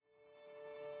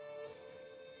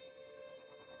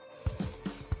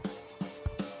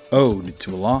Ode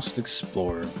to a Lost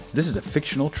Explorer. This is a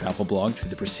fictional travel blog through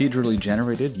the procedurally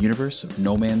generated universe of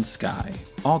No Man's Sky.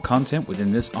 All content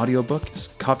within this audiobook is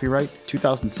copyright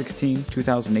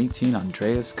 2016-2018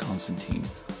 Andreas Constantine.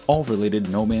 All related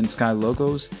No Man's Sky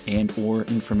logos and or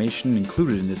information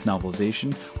included in this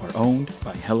novelization are owned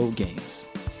by Hello Games.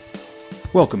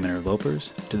 Welcome,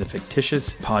 interlopers, to the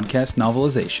fictitious podcast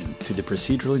novelization through the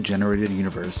procedurally generated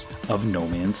universe of No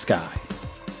Man's Sky.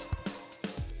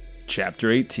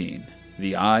 Chapter 18,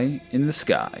 The Eye in the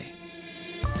Sky.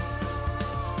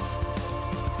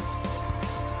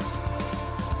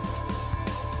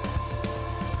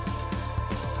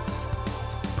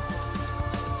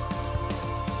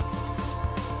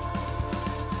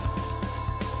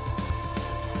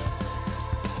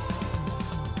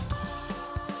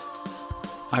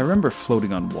 I remember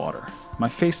floating on water, my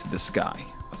face to the sky,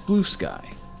 a blue sky.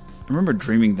 I remember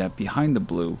dreaming that behind the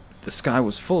blue, the sky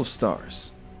was full of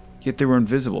stars. Yet they were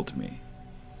invisible to me,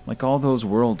 like all those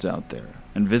worlds out there,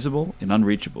 invisible and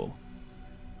unreachable.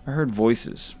 I heard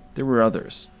voices. There were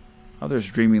others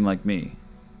dreaming like me.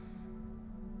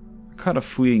 I caught a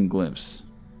fleeting glimpse,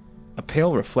 a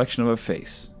pale reflection of a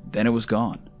face, then it was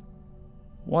gone.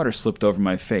 Water slipped over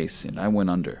my face and I went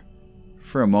under.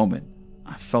 For a moment,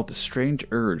 I felt a strange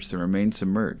urge to remain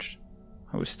submerged.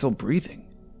 I was still breathing.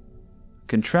 A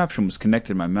contraption was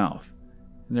connected to my mouth,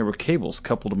 and there were cables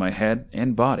coupled to my head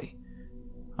and body.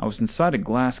 I was inside a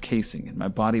glass casing, and my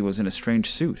body was in a strange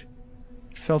suit.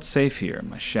 It felt safe here in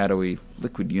my shadowy,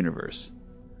 liquid universe.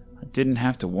 I didn't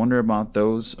have to wonder about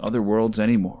those other worlds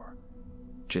anymore.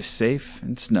 Just safe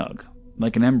and snug,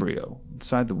 like an embryo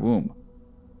inside the womb.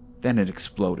 Then it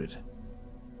exploded.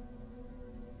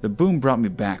 The boom brought me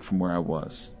back from where I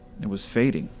was. It was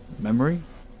fading. Memory?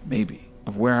 Maybe.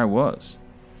 Of where I was.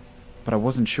 But I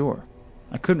wasn't sure.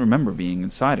 I couldn't remember being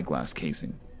inside a glass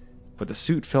casing, but the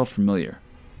suit felt familiar.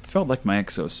 It felt like my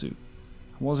exosuit.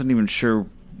 I wasn't even sure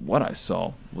what I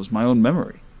saw was my own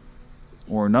memory,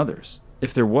 or another's.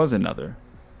 If there was another,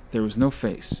 there was no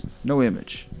face, no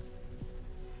image.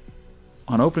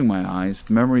 On opening my eyes,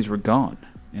 the memories were gone,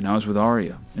 and I was with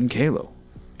Arya and Kalo,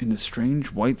 in the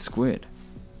strange white squid.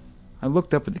 I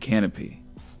looked up at the canopy.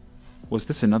 Was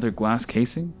this another glass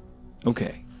casing?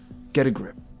 Okay, get a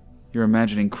grip. You're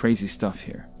imagining crazy stuff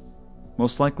here.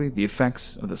 Most likely the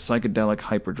effects of the psychedelic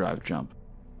hyperdrive jump.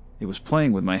 It was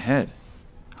playing with my head.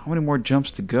 How many more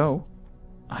jumps to go?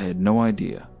 I had no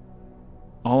idea.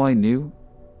 All I knew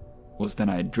was that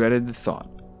I dreaded the thought.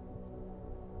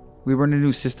 We were in a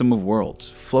new system of worlds,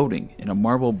 floating in a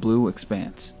marble blue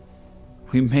expanse.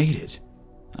 We made it,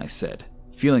 I said,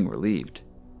 feeling relieved.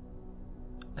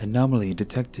 Anomaly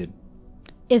detected.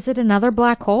 Is it another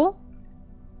black hole?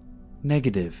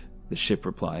 Negative, the ship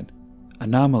replied.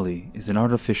 Anomaly is an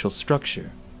artificial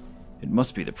structure. It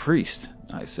must be the priest,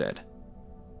 I said.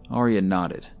 Arya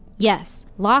nodded. Yes,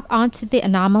 lock onto the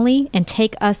anomaly and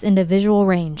take us into visual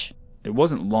range. It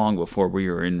wasn't long before we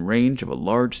were in range of a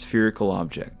large spherical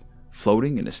object,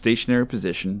 floating in a stationary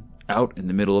position out in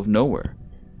the middle of nowhere.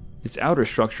 Its outer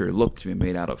structure looked to be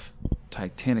made out of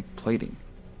titanic plating,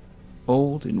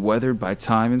 old and weathered by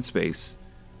time and space,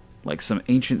 like some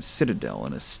ancient citadel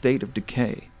in a state of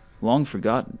decay, long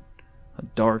forgotten, a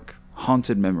dark,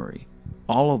 haunted memory,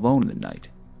 all alone in the night.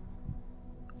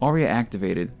 Arya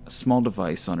activated a small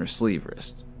device on her sleeve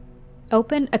wrist.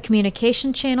 Open a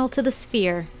communication channel to the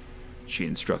sphere, she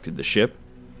instructed the ship.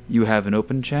 You have an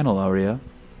open channel, Arya.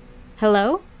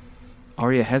 Hello?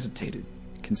 Arya hesitated,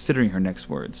 considering her next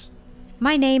words.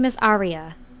 My name is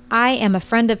Arya. I am a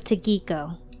friend of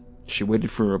Tegiko. She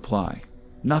waited for a reply.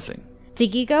 Nothing.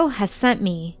 Tegiko has sent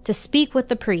me to speak with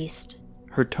the priest.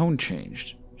 Her tone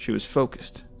changed. She was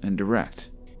focused and direct.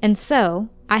 And so,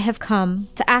 I have come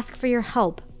to ask for your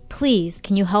help. Please,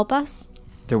 can you help us?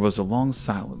 There was a long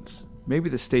silence. Maybe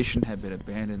the station had been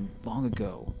abandoned long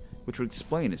ago, which would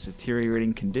explain its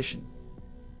deteriorating condition.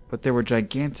 But there were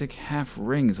gigantic half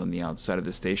rings on the outside of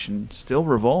the station, still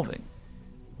revolving,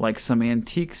 like some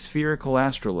antique spherical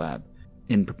astrolabe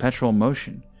in perpetual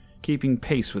motion, keeping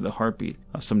pace with the heartbeat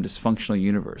of some dysfunctional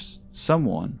universe.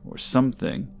 Someone or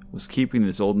something was keeping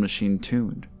this old machine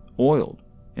tuned, oiled,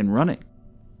 and running.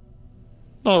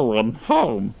 No one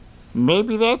home.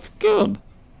 Maybe that's good.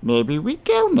 Maybe we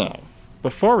go now.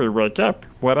 Before we wake up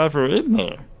whatever in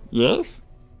there, yes?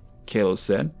 Kalo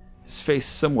said, his face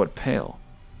somewhat pale.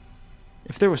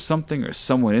 If there was something or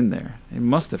someone in there, it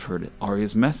must have heard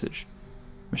Arya's message.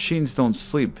 Machines don't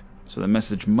sleep, so the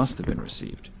message must have been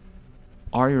received.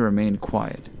 Arya remained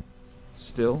quiet,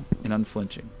 still and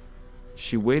unflinching.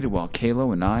 She waited while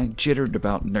Kalo and I jittered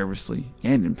about nervously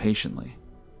and impatiently.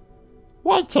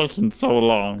 Why taking so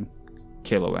long?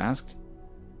 Kalo asked.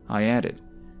 I added,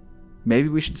 maybe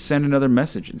we should send another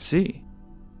message and see.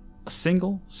 A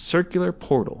single, circular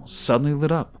portal suddenly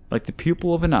lit up, like the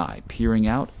pupil of an eye peering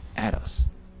out at us,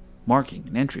 marking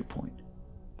an entry point.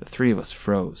 The three of us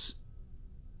froze.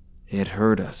 It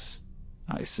heard us,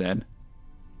 I said.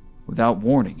 Without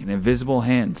warning, an invisible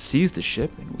hand seized the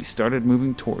ship and we started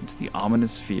moving towards the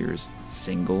ominous sphere's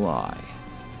single eye.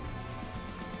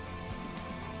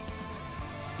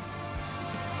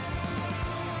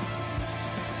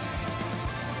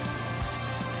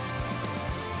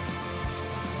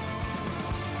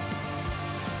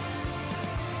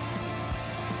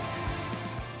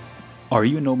 Are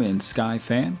you a No Man's Sky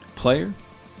fan, player,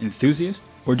 enthusiast,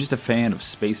 or just a fan of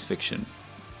space fiction?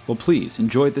 Well, please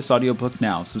enjoy this audiobook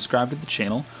now, subscribe to the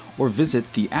channel, or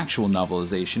visit the actual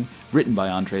novelization written by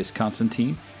Andres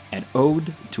Constantine at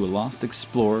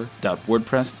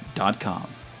odetoalostexplorer.wordpress.com.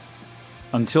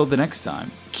 Until the next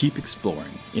time, keep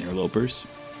exploring, interlopers.